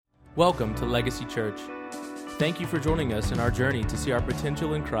Welcome to Legacy Church. Thank you for joining us in our journey to see our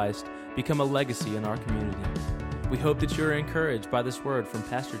potential in Christ become a legacy in our community. We hope that you are encouraged by this word from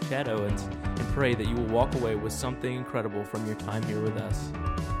Pastor Chad Owens and pray that you will walk away with something incredible from your time here with us.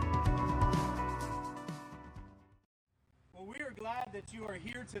 Well, we are glad that you are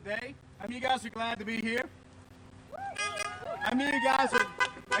here today. How many of you guys are glad to be here? How many of you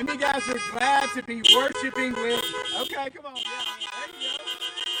guys are glad to be worshiping with? Okay, come on. Yeah, there you go.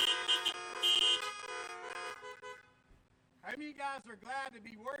 How many of you guys are glad to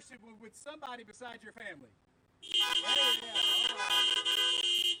be worshiping with somebody besides your family? Yeah, all right.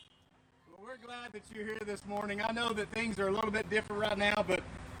 Well, we're glad that you're here this morning. I know that things are a little bit different right now, but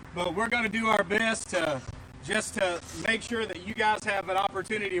we're going to do our best to make sure that you guys have an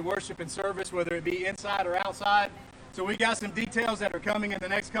opportunity to worship and service, whether it be inside or outside. So we got some details that are coming in the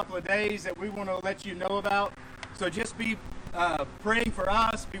next couple of days that we want to let you know about. So just be praying for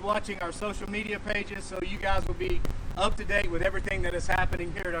us, be watching our social media pages so you guys will be up to date with everything that is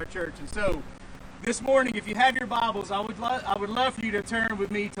happening here at our church. And so this morning, if you have your Bibles, I would love for you to turn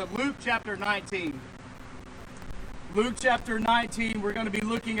with me to Luke chapter 19. Luke chapter 19, we're going to be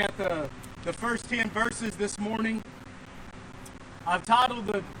looking at the first 10 verses this morning. I've titled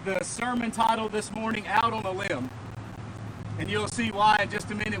the sermon title this morning, Out on a Limb. And you'll see why in just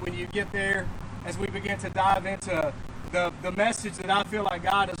a minute when you get there as we begin to dive into the message that I feel like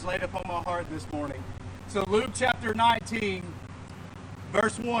God has laid upon my heart this morning. So Luke chapter 19,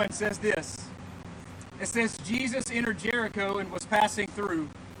 verse 1 says this. It says, Jesus entered Jericho and was passing through.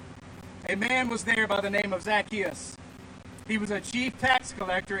 A man was there by the name of Zacchaeus. He was a chief tax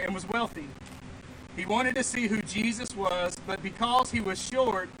collector and was wealthy. He wanted to see who Jesus was, but because he was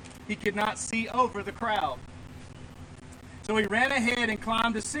short, he could not see over the crowd. So he ran ahead and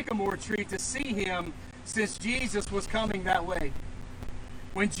climbed a sycamore tree to see him, since Jesus was coming that way.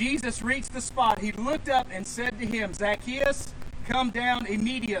 When Jesus reached the spot, he looked up and said to him, Zacchaeus, come down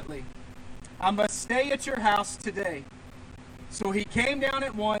immediately. I must stay at your house today. So he came down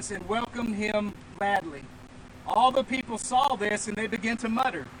at once and welcomed him gladly. All the people saw this and they began to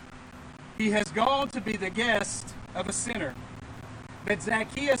mutter, he has gone to be the guest of a sinner. But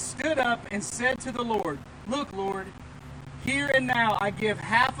Zacchaeus stood up and said to the Lord, Look, Lord, here and now I give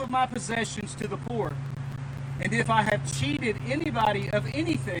half of my possessions to the poor. And if I have cheated anybody of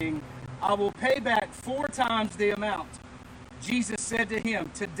anything, I will pay back 4 times the amount. Jesus said to him,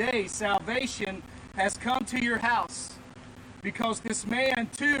 Today salvation has come to your house, because this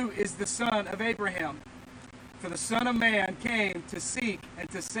man too is the son of Abraham. For the Son of Man came to seek and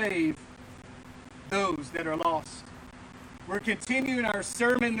to save those that are lost. We're continuing our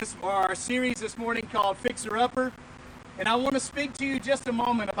our series this morning called Fixer Upper. And I want to speak to you just a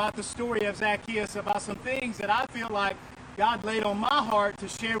moment about the story of Zacchaeus, about some things that I feel like God laid on my heart to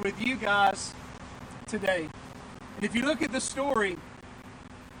share with you guys today. And if you look at the story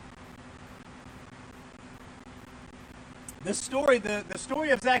the story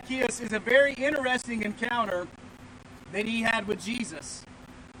of Zacchaeus is a very interesting encounter that he had with Jesus.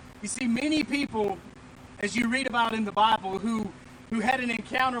 You see, many people, as you read about in the Bible, who had an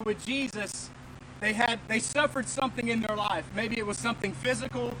encounter with Jesus, they suffered something in their life. Maybe it was something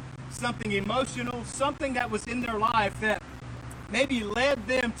physical, something emotional, something that was in their life that maybe led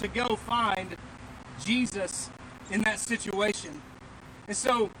them to go find Jesus in that situation. And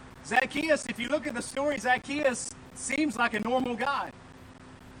so Zacchaeus, if you look at the story, Zacchaeus seems like a normal guy.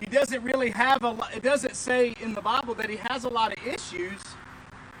 He doesn't really have it doesn't say in the Bible that he has a lot of issues,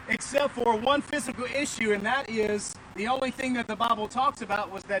 except for one physical issue, and that is the only thing that the Bible talks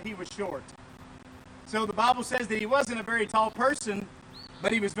about was that he was short. So the Bible says that he wasn't a very tall person,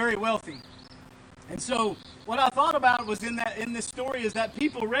 but he was very wealthy. And so what I thought about was in this story is that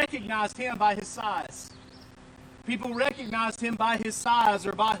people recognized him by his size. People recognized him by his size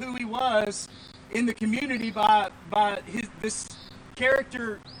or by who he was in the community, by this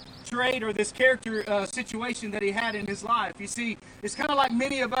character trait or this character situation that he had in his life. You see, it's kind of like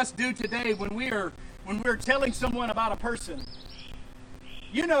many of us do today when we're telling someone about a person.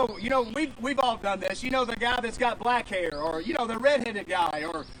 You know, we've all done this. You know, the guy that's got black hair, or you know, the redheaded guy,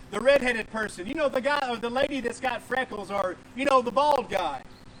 or the redheaded person. You know, the guy or the lady that's got freckles, or you know, the bald guy,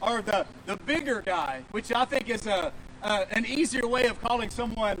 or the bigger guy, which I think is an easier way of calling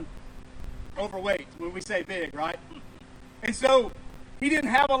someone overweight when we say big, right? And so he didn't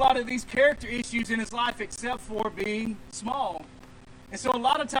have a lot of these character issues in his life except for being small. And so a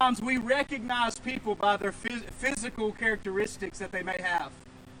lot of times we recognize people by their physical characteristics that they may have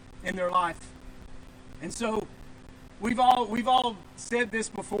in their life. And so we've all said this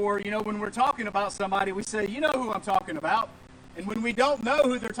before, you know, when we're talking about somebody, we say, you know who I'm talking about. And when we don't know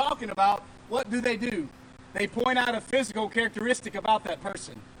who they're talking about, what do? They point out a physical characteristic about that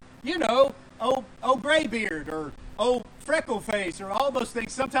person. You know, oh graybeard, or oh freckle face, or all those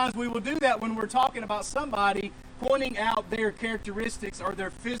things. Sometimes we will do that when we're talking about somebody, pointing out their characteristics or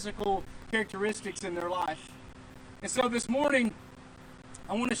their physical characteristics in their life. And so this morning,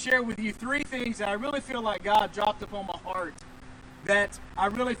 I want to share with you 3 things that I really feel like God dropped upon my heart that I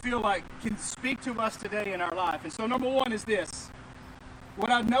really feel like can speak to us today in our life. And so number 1 is this. What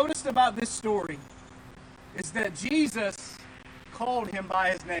I've noticed about this story is that Jesus called him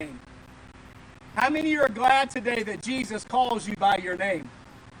by his name. How many are glad today that Jesus calls you by your name?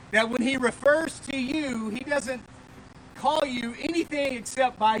 That when he refers to you, he doesn't call you anything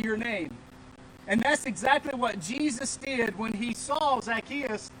except by your name. And that's exactly what Jesus did when he saw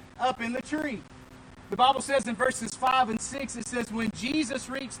Zacchaeus up in the tree. The Bible says in verses 5 and 6, it says, when Jesus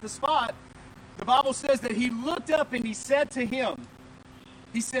reached the spot, the Bible says that he looked up and he said to him,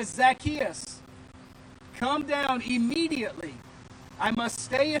 he says, Zacchaeus, come down immediately. I must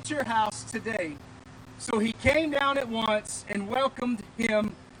stay at your house today. So he came down at once and welcomed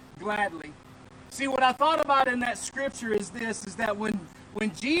him gladly. See, what I thought about in that scripture is this, is that when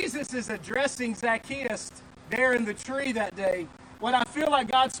Jesus is addressing Zacchaeus there in the tree that day, what I feel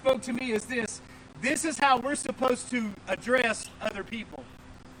like God spoke to me is this. This is how we're supposed to address other people.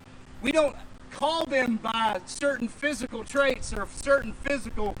 We don't call them by certain physical traits or certain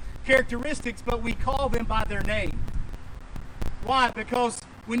physical characteristics, but we call them by their name. Why? Because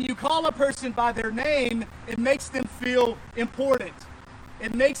when you call a person by their name, it makes them feel important.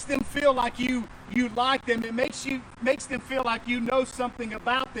 It makes them feel like you like them. It makes them feel like you know something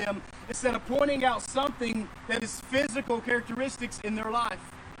about them instead of pointing out something that is physical characteristics in their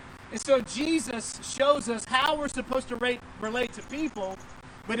life. And so Jesus shows us how we're supposed to relate to people,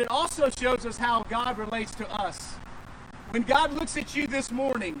 but it also shows us how God relates to us. When God looks at you this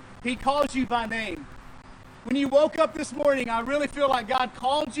morning, he calls you by name. When you woke up this morning, I really feel like God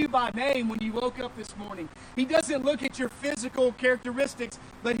called you by name when you woke up this morning. He doesn't look at your physical characteristics,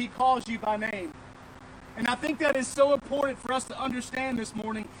 but he calls you by name. And I think that is so important for us to understand this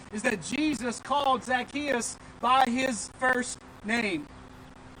morning, is that Jesus called Zacchaeus by his first name.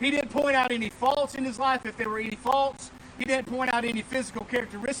 He didn't point out any faults in his life, if there were any faults. He didn't point out any physical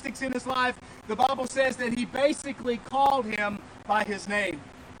characteristics in his life. The Bible says that he basically called him by his name.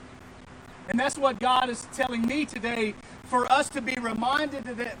 And that's what God is telling me today, for us to be reminded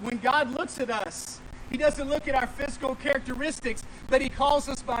that when God looks at us, he doesn't look at our physical characteristics, but he calls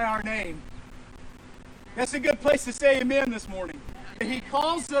us by our name. That's a good place to say amen this morning. He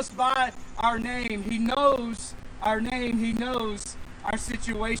calls us by our name. He knows our name. He knows our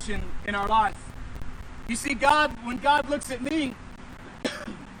situation in our life. You see, when God looks at me,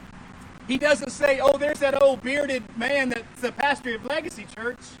 he doesn't say, oh, there's that old bearded man that's the pastor of Legacy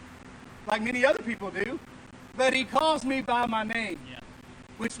Church, like many other people do, but he calls me by my name,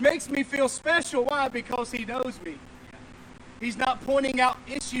 which makes me feel special. Why? Because he knows me. He's not pointing out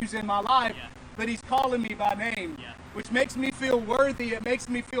issues in my life, but he's calling me by name, which makes me feel worthy. It makes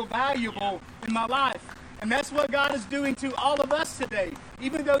me feel valuable in my life. And that's what God is doing to all of us today.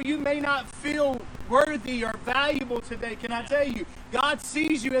 Even though you may not feel worthy or valuable today, can I tell you, God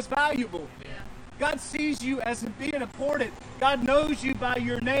sees you as valuable. God sees you as being important. God knows you by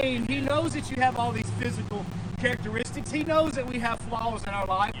your name. He knows that you have all these physical characteristics. He knows that we have flaws in our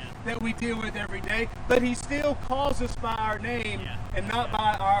life that we deal with every day, but he still calls us by our name and not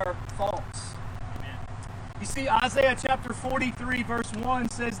by our faults. You see, Isaiah chapter 43 verse 1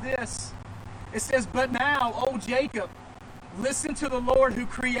 says this. It says, but now, O Jacob, listen to the Lord who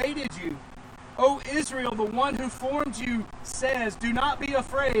created you. O Israel, the one who formed you, says, do not be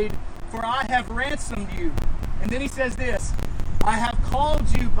afraid, for I have ransomed you. And then he says this, I have called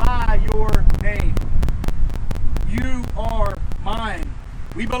you by your name. You are mine.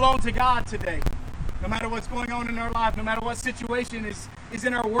 We belong to God today. No matter what's going on in our life, no matter what situation is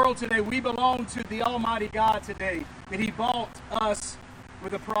in our world today, we belong to the Almighty God today, that he bought us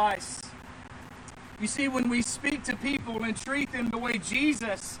with a price. You see, when we speak to people and treat them the way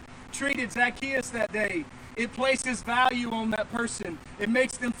Jesus treated Zacchaeus that day, it places value on that person. It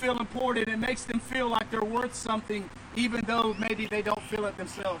makes them feel important. It makes them feel like they're worth something, even though maybe they don't feel it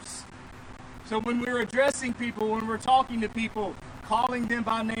themselves. So when we're addressing people, when we're talking to people, calling them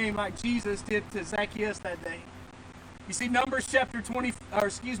by name like Jesus did to Zacchaeus that day. You see, Numbers chapter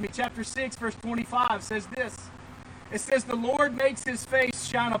 6, verse 25 says this. It says, the Lord makes his face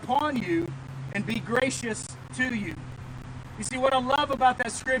shine upon you and be gracious to you. You see, what I love about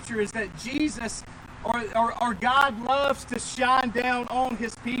that scripture is that Jesus or God loves to shine down on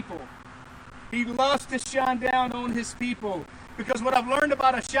his people. He loves to shine down on his people. Because what I've learned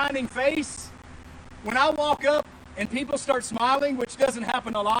about a shining face, when I walk up and people start smiling, which doesn't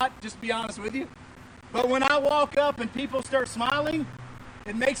happen a lot, just to be honest with you, but when I walk up and people start smiling,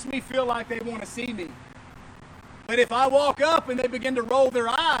 it makes me feel like they want to see me. But if I walk up and they begin to roll their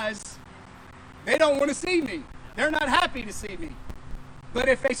eyes, they don't want to see me. They're not happy to see me. But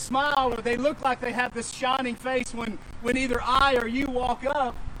if they smile or they look like they have this shining face when either I or you walk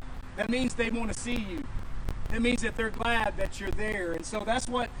up, that means they want to see you. It means that they're glad that you're there. And so that's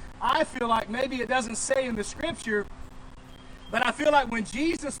what I feel like. Maybe it doesn't say in the scripture, but I feel like when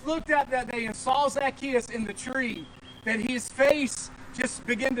Jesus looked up that day and saw Zacchaeus in the tree, that his face just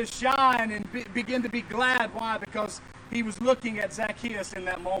began to shine and begin to be glad. Why? Because he was looking at Zacchaeus in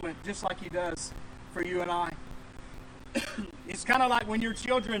that moment, just like he does for you and I. It's kind of like when your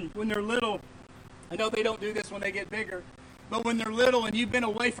children, when they're little, I know they don't do this when they get bigger, but when they're little and you've been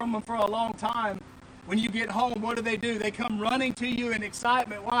away from them for a long time, when you get home, what do? They come running to you in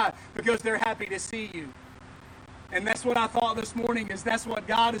excitement. Why? Because they're happy to see you. And that's what I thought this morning, is that's what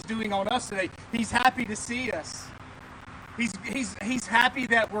God is doing on us today. He's happy to see us. He's happy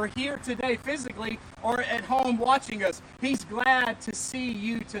that we're here today physically or at home watching us. He's glad to see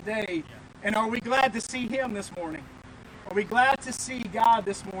you today. And are we glad to see him this morning? Are we glad to see God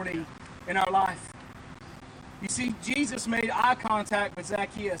this morning in our life? You see, Jesus made eye contact with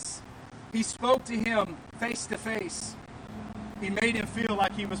Zacchaeus. He spoke to him face to face. He made him feel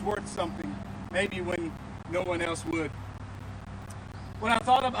like he was worth something, maybe when no one else would. When I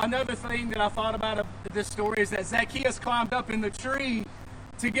thought of another thing that I thought about this story is that Zacchaeus climbed up in the tree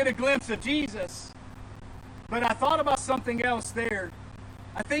to get a glimpse of Jesus. But I thought about something else there.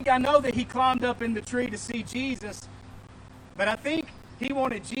 I know that he climbed up in the tree to see Jesus, but I think he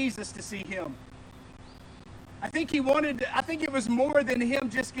wanted Jesus to see him. I think it was more than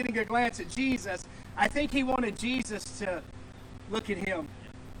him just getting a glance at Jesus. I think he wanted Jesus to look at him.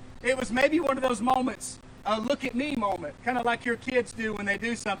 It was maybe one of those moments, a look at me moment, kind of like your kids do when they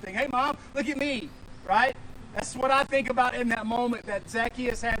do something. Hey, Mom, look at me, right? That's what I think about in that moment that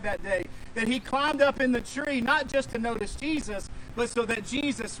Zacchaeus had that day. That he climbed up in the tree, not just to notice Jesus, but so that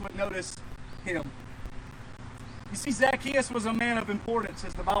Jesus would notice him. You see, Zacchaeus was a man of importance,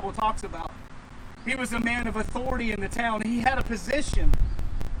 as the Bible talks about. He was a man of authority in the town. He had a position.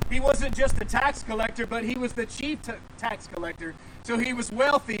 He wasn't just a tax collector, but he was the chief tax collector. So he was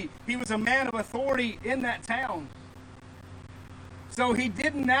wealthy. He was a man of authority in that town. So he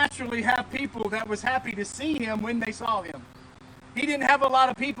didn't naturally have people that was happy to see him when they saw him. He didn't have a lot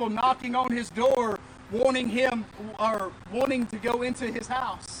of people knocking on his door wanting him or wanting to go into his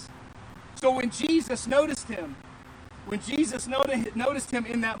house. So when Jesus noticed him,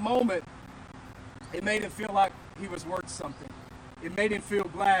 in that moment, it made him feel like he was worth something. It made him feel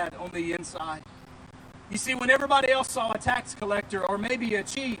glad on the inside. You see, when everybody else saw a tax collector or maybe a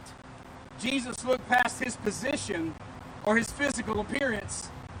cheat, Jesus looked past his position or his physical appearance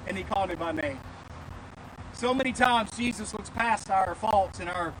and he called him by name. So many times Jesus looks past our faults and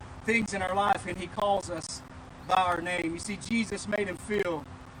our things in our life and he calls us by our name. You see, Jesus made him feel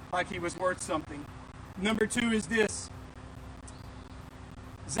like he was worth something. Number 2 is this.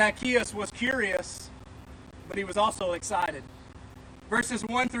 Zacchaeus was curious, but he was also excited. Verses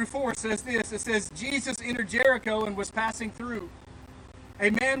 1 through 4 says this. It says, Jesus entered Jericho and was passing through. A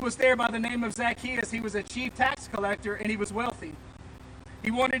man was there by the name of Zacchaeus. He was a chief tax collector and he was wealthy.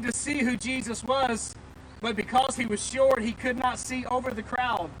 He wanted to see who Jesus was, but because he was short, he could not see over the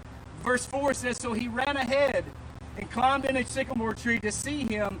crowd. Verse 4 says, so he ran ahead and climbed in a sycamore tree to see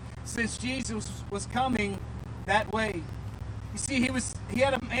him, since Jesus was coming that way. You see, he was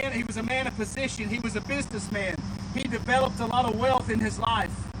a man of position. He was a businessman. He developed a lot of wealth in his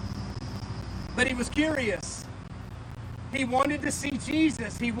life. But he was curious. He wanted to see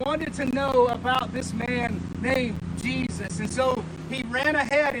Jesus. He wanted to know about this man named Jesus. And so he ran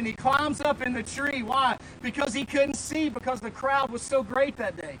ahead and he climbs up in the tree. Why? Because he couldn't see, because the crowd was so great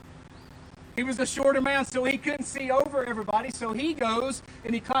that day. He was a shorter man, so he couldn't see over everybody. So he goes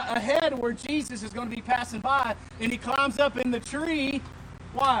and he ahead where Jesus is going to be passing by, and he climbs up in the tree.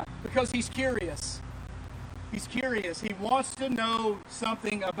 Why? Because he's curious. He's curious. He wants to know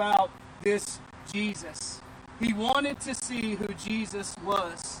something about this Jesus. He wanted to see who Jesus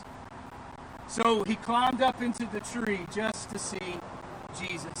was. So he climbed up into the tree just to see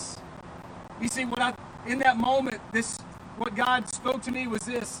Jesus. You see, in that moment, what God spoke to me was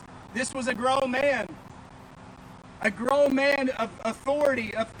this. This was a grown man of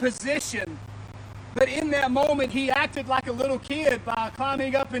authority, of position. But in that moment, he acted like a little kid by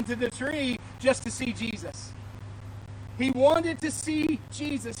climbing up into the tree just to see Jesus. He wanted to see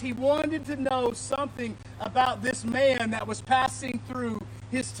Jesus. He wanted to know something about this man that was passing through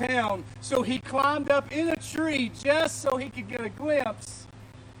his town. So he climbed up in a tree just so he could get a glimpse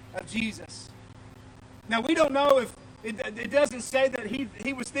of Jesus. Now, we don't know if, it doesn't say that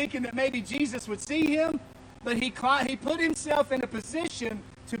he was thinking that maybe Jesus would see him, but he put himself in a position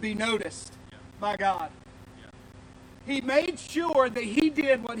to be noticed by God. He made sure that he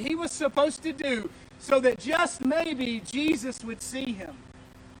did what he was supposed to do so that just maybe Jesus would see him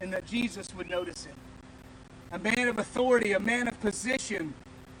and that Jesus would notice him. A man of authority, a man of position,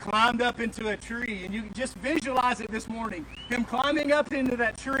 climbed up into a tree. And you can just visualize it this morning. Him climbing up into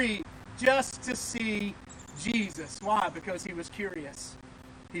that tree just to see Jesus. Why? Because he was curious.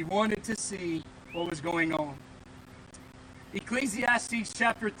 He wanted to see what was going on. Ecclesiastes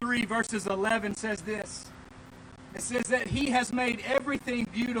chapter 3 verses 11 says this. It says that he has made everything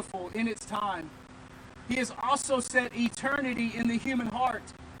beautiful in its time. He has also set eternity in the human heart.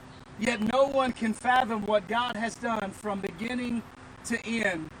 Yet no one can fathom what God has done from beginning to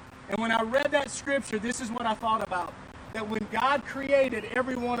end. And when I read that scripture, this is what I thought about. That when God created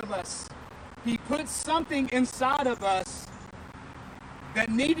every one of us, he put something inside of us that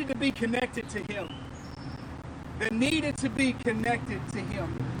needed to be connected to him. That needed to be connected to him.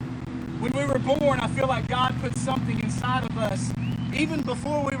 When we were born, I feel like God put something inside of us, even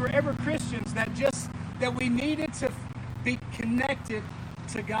before we were ever Christians, that we needed to be connected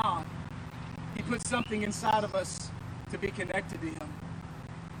to God. He put something inside of us to be connected to him.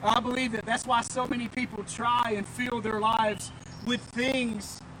 I believe that's why so many people try and fill their lives with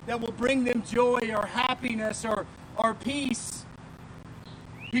things that will bring them joy or happiness or peace.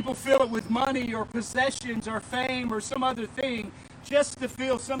 People fill it with money or possessions or fame or some other thing just to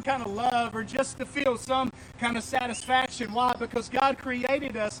feel some kind of love or just to feel some kind of satisfaction. Why? Because God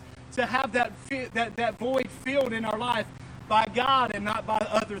created us to have that void filled in our life by God and not by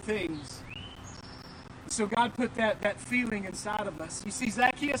other things. So God put that feeling inside of us. You see,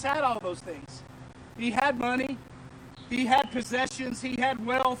 Zacchaeus had all those things. He had money. He had possessions. He had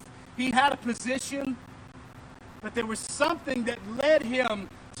wealth. He had a position. But there was something that led him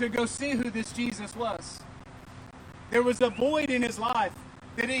to go see who this Jesus was. There was a void in his life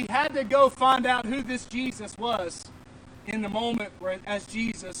that he had to go find out who this Jesus was in the moment as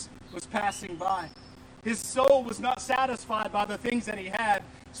Jesus was passing by. His soul was not satisfied by the things that he had,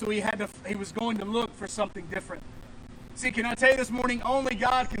 so he was going to look for something different. See, can I tell you this morning, only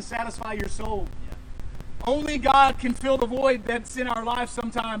God can satisfy your soul. Only God can fill the void that's in our life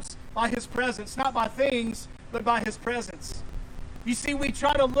sometimes by his presence, not by things, but by his presence. You see, we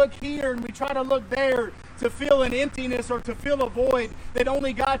try to look here and we try to look there to fill an emptiness or to fill a void that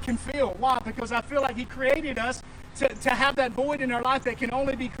only God can fill. Why? Because I feel like he created us to have that void in our life that can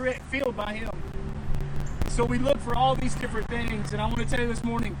only be filled by him. So we look for all these different things, and I want to tell you this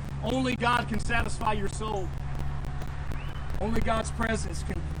morning, only God can satisfy your soul. Only God's presence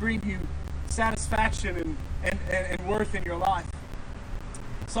can bring you satisfaction and worth in your life.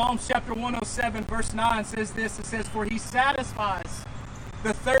 Psalms chapter 107 verse 9 says this. It says, "For he satisfies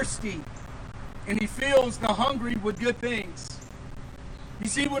the thirsty, and he fills the hungry with good things." You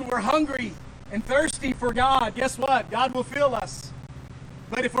see, when we're hungry and thirsty for God, guess what? God will fill us.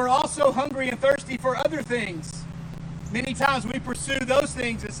 But if we're also hungry and thirsty for other things, many times we pursue those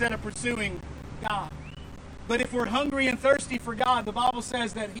things instead of pursuing God. But if we're hungry and thirsty for God, the Bible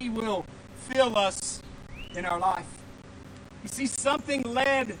says that he will fill us in our life. You see, something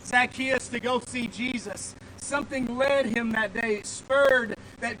led Zacchaeus to go see Jesus. Something led him that day. It spurred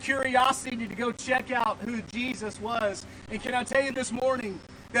that curiosity to go check out who Jesus was. And can I tell you this morning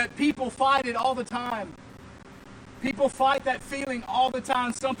that people fight it all the time. People fight that feeling all the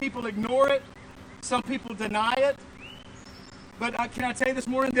time. Some people ignore it. Some people deny it. But can I tell you this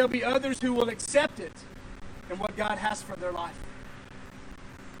morning, there'll be others who will accept it and what God has for their life.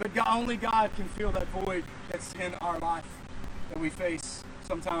 But only God can fill that void that's in our life, that we face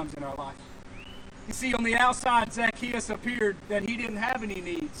sometimes in our life. You see, on the outside, Zacchaeus appeared that he didn't have any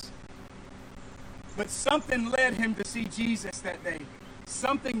needs. But something led him to see Jesus that day.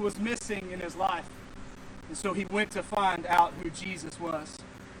 Something was missing in his life. And so he went to find out who Jesus was.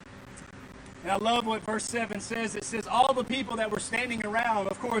 And I love what verse 7 says. It says, all the people that were standing around,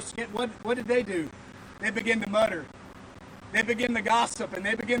 of course, what did they do? They began to mutter. They began to gossip and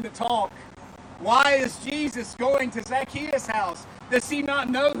they began to talk. Why is Jesus going to Zacchaeus' house? Does he not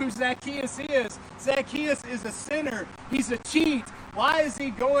know who Zacchaeus is? Zacchaeus is a sinner. He's a cheat. Why is he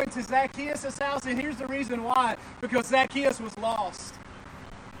going to Zacchaeus' house? And here's the reason why. Because Zacchaeus was lost.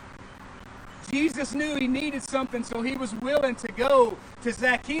 Jesus knew he needed something, so he was willing to go to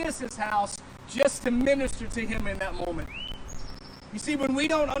Zacchaeus' house just to minister to him in that moment. You see, when we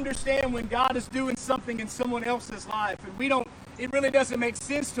don't understand when God is doing something in someone else's life, and it really doesn't make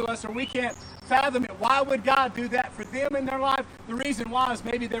sense to us, or we can't fathom it. Why would God do that for them in their life? The reason why is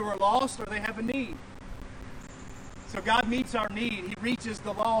maybe they were lost or they have a need. So God meets our need. He reaches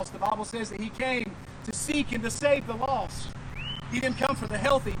the lost. The Bible says that he came to seek and to save the lost. He didn't come for the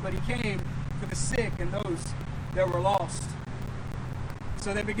healthy, but he came for the sick and those that were lost.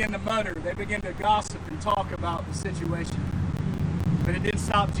 So they began to mutter. They began to gossip and talk about the situation. But it didn't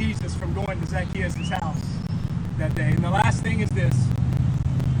stop Jesus from going to Zacchaeus' house that day. And the last thing is this.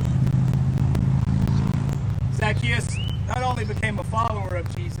 Zacchaeus not only became a follower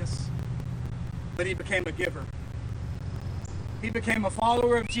of Jesus, but he became a giver. He became a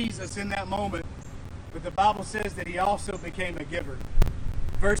follower of Jesus in that moment, but the Bible says that he also became a giver.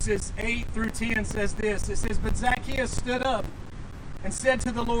 Verses 8 through 10 says this. It says, "But Zacchaeus stood up and said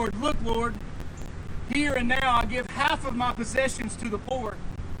to the Lord, 'Look, Lord, here and now I give half of my possessions to the poor.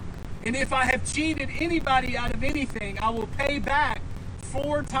 And if I have cheated anybody out of anything, I will pay back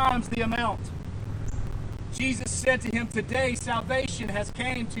 4 times the amount.' Jesus said to him, 'Today salvation has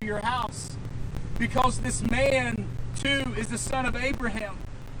came to your house, because this man too is the son of Abraham.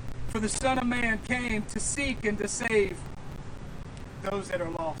 For the Son of Man came to seek and to save those that are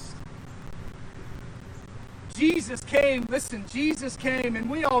lost.'" Jesus came, and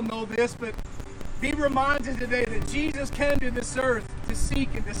we all know this, but be reminded today that Jesus came to this earth to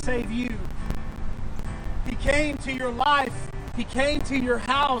seek and to save you. He came to your life. He came to your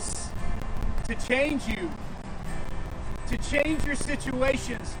house to change you, to change your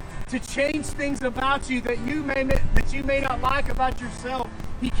situations, to change things about you that you may not like about yourself.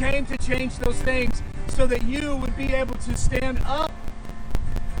 He came to change those things so that you would be able to stand up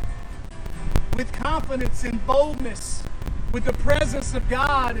with confidence and boldness with the presence of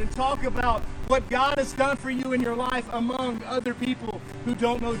God and talk about what God has done for you in your life among other people who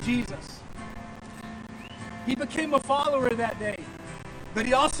don't know Jesus. He became a follower that day, but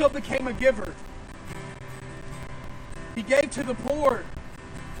he also became a giver. He gave to the poor,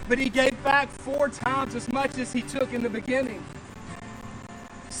 but he gave back 4 times as much as he took in the beginning.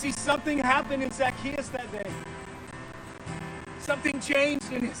 See, something happened in Zacchaeus that day. Something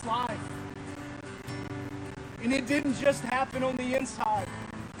changed in his life. And it didn't just happen on the inside,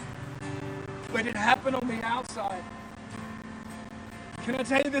 but it happened on the outside. Can I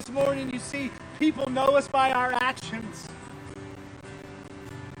tell you this morning, you see, people know us by our actions.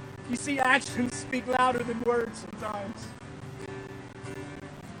 You see, actions speak louder than words sometimes.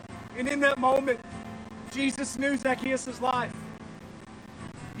 And in that moment, Jesus knew Zacchaeus' life.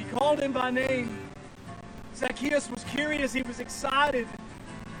 He called him by name. Zacchaeus was curious, he was excited,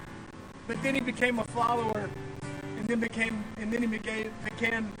 but then he became a follower. And then became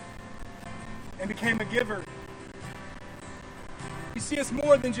a giver. You see, it's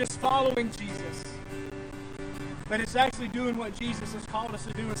more than just following Jesus, but it's actually doing what Jesus has called us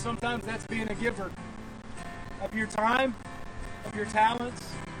to do, and sometimes that's being a giver of your time, of your talents,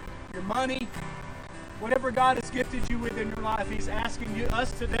 your money, whatever God has gifted you with in your life. He's asking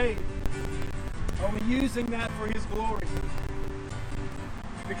us today, are we using that for His glory?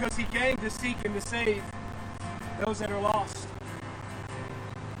 Because He came to seek and to save those that are lost.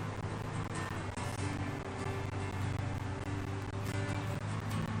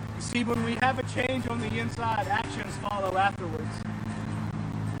 You see, when we have a change on the inside, actions follow afterwards.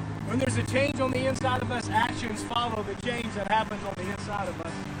 When there's a change on the inside of us, actions follow the change that happens on the inside of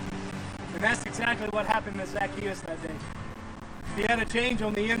us. And that's exactly what happened to Zacchaeus that day. He had a change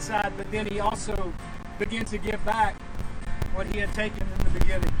on the inside, but then he also began to give back what he had taken in the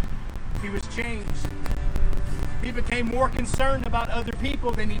beginning. He was changed. He became more concerned about other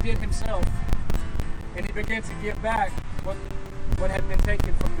people than he did himself. And he began to give back what had been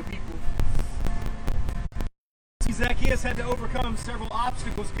taken from the people. See, Zacchaeus had to overcome several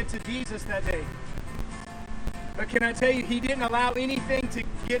obstacles to get to Jesus that day. But can I tell you, he didn't allow anything to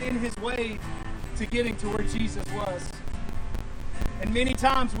get in his way to getting to where Jesus was. And many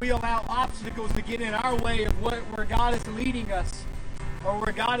times we allow obstacles to get in our way of where God is leading us or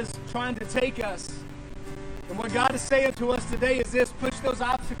where God is trying to take us. And what God is saying to us today is this: push those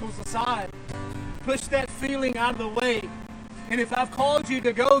obstacles aside. Push that feeling out of the way. And if I've called you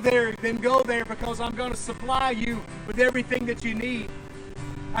to go there, then go there, because I'm going to supply you with everything that you need.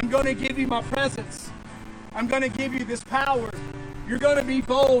 I'm going to give you my presence. I'm going to give you this power. You're going to be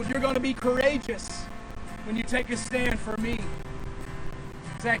bold. You're going to be courageous when you take a stand for me.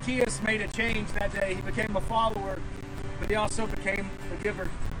 Zacchaeus made a change that day. He became a follower, but he also became a giver.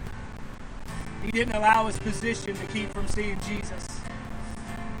 He didn't allow his position to keep from seeing Jesus.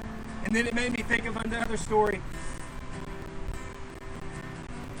 And then it made me think of another story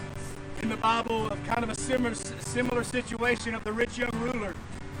in the Bible of kind of a similar situation of the rich young ruler.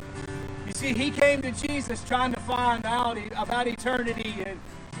 You see, he came to Jesus trying to find out about eternity and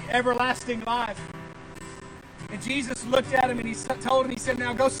everlasting life. And Jesus looked at him and he told him, he said,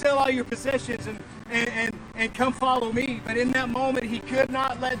 now go sell all your possessions and come follow me. But in that moment, he could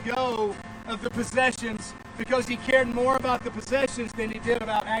not let go of the possessions because he cared more about the possessions than he did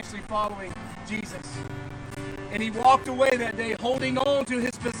about actually following Jesus. And he walked away that day holding on to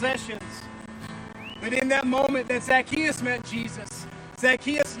his possessions. But in that moment that Zacchaeus met Jesus,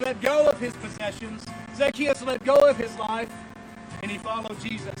 Zacchaeus let go of his possessions. Zacchaeus let go of his life, and he followed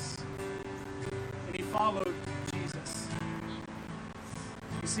Jesus. And he followed Jesus.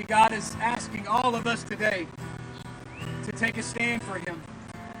 You see, God is asking all of us today to take a stand for him.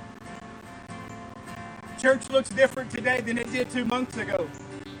 Church looks different today than it did 2 months ago.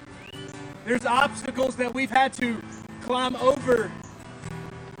 There's obstacles that we've had to climb over.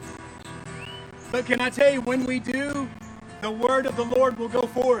 But can I tell you, when we do, the word of the Lord will go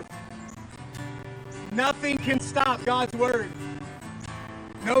forth. Nothing can stop God's word.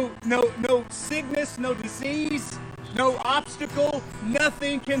 No sickness, no disease, no obstacle,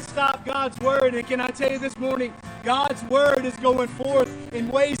 nothing can stop God's word. And can I tell you this morning, God's word is going forth in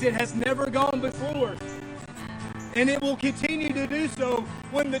ways it has never gone before. And it will continue to do so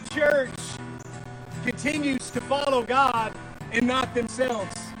when the church continues to follow God and not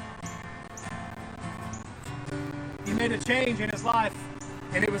themselves. He made a change in his life,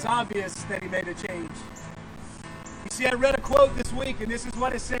 and it was obvious that he made a change. You see, I read a quote this week, and this is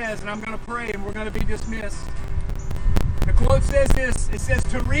what it says, and I'm going to pray, and we're going to be dismissed. The quote says this. It says,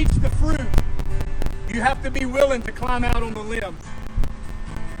 to reach the fruit, you have to be willing to climb out on the limb.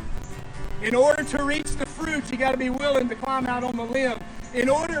 In order to reach the fruit, you got to be willing to climb out on the limb. In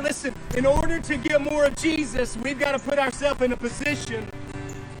order to get more of Jesus, we've got to put ourselves in a position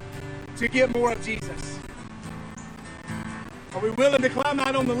to get more of Jesus. Are we willing to climb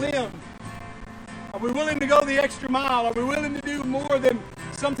out on the limb? Are we willing to go the extra mile? Are we willing to do more than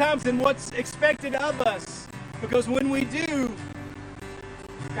sometimes than what's expected of us? Because when we do,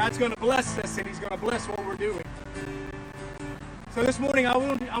 God's going to bless us and he's going to bless what we're doing. So this morning, I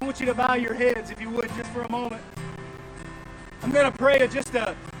want you to bow your heads, if you would, just for a moment. I'm going to pray just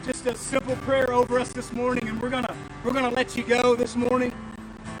a simple prayer over us this morning, and we're gonna let you go this morning.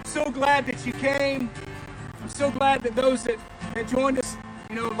 I'm so glad that you came. I'm so glad that those that joined us,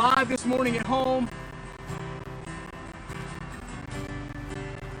 live this morning at home.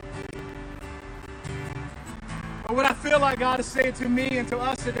 But what I feel like God is saying to me and to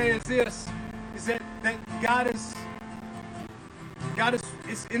us today is this: is that God is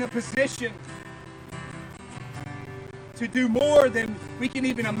in a position to do more than we can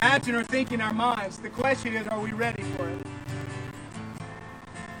even imagine or think in our minds. The question is, are we ready for it?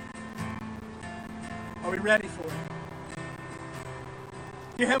 Are we ready for it?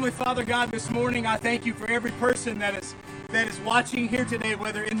 Dear Heavenly Father, God, this morning I thank you for every person that is watching here today,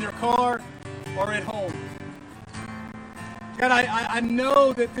 whether in their car or at home. God, I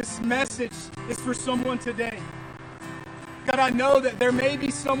know that this message is for someone today. God, I know that there may be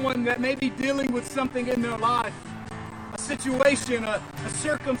someone that may be dealing with something in their life, a situation, a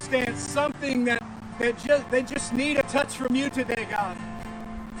circumstance, something that they just need a touch from you today, God.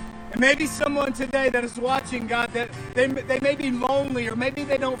 And maybe someone today that is watching, God, that they may be lonely, or maybe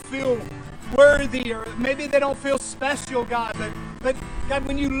they don't feel worthy, or maybe they don't feel special, God. But God,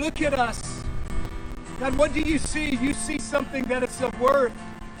 when you look at us, God, what do you see? You see something that is of worth.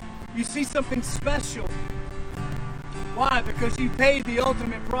 You see something special. Why? Because you paid the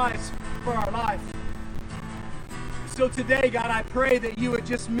ultimate price for our life. So today, God, I pray that you would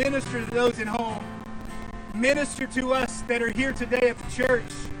just minister to those at home. Minister to us that are here today at the church.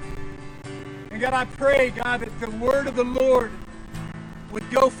 And God, I pray, God, that the word of the Lord would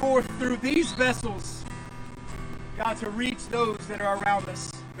go forth through these vessels, God, to reach those that are around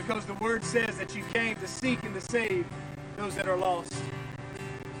us. Because the word says that you came to seek and to save those that are lost.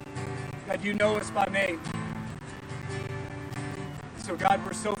 God, you know us by name. So God,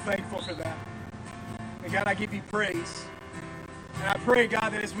 we're so thankful for that. And God, I give you praise. And I pray,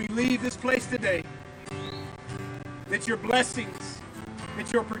 God, that as we leave this place today, that your blessings,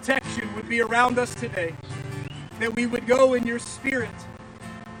 that your protection would be around us today. That we would go in your spirit.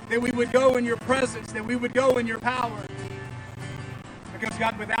 That we would go in your presence. That we would go in your power. Because,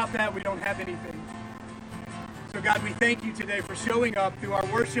 God, without that, we don't have anything. So, God, we thank you today for showing up through our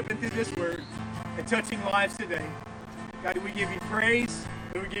worship and through this word and touching lives today. God, we give you praise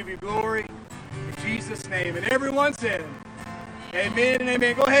and we give you glory in Jesus' name. And everyone said, Amen and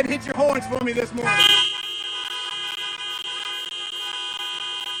amen. Go ahead and hit your horns for me this morning.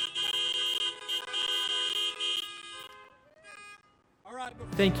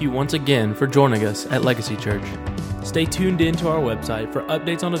 Thank you once again for joining us at Legacy Church. Stay tuned in to our website for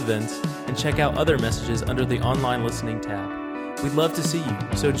updates on events and check out other messages under the online listening tab. We'd love to see you,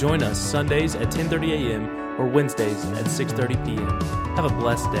 so join us Sundays at 10:30 a.m. or Wednesdays at 6:30 p.m. Have a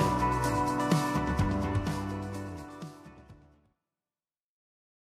blessed day.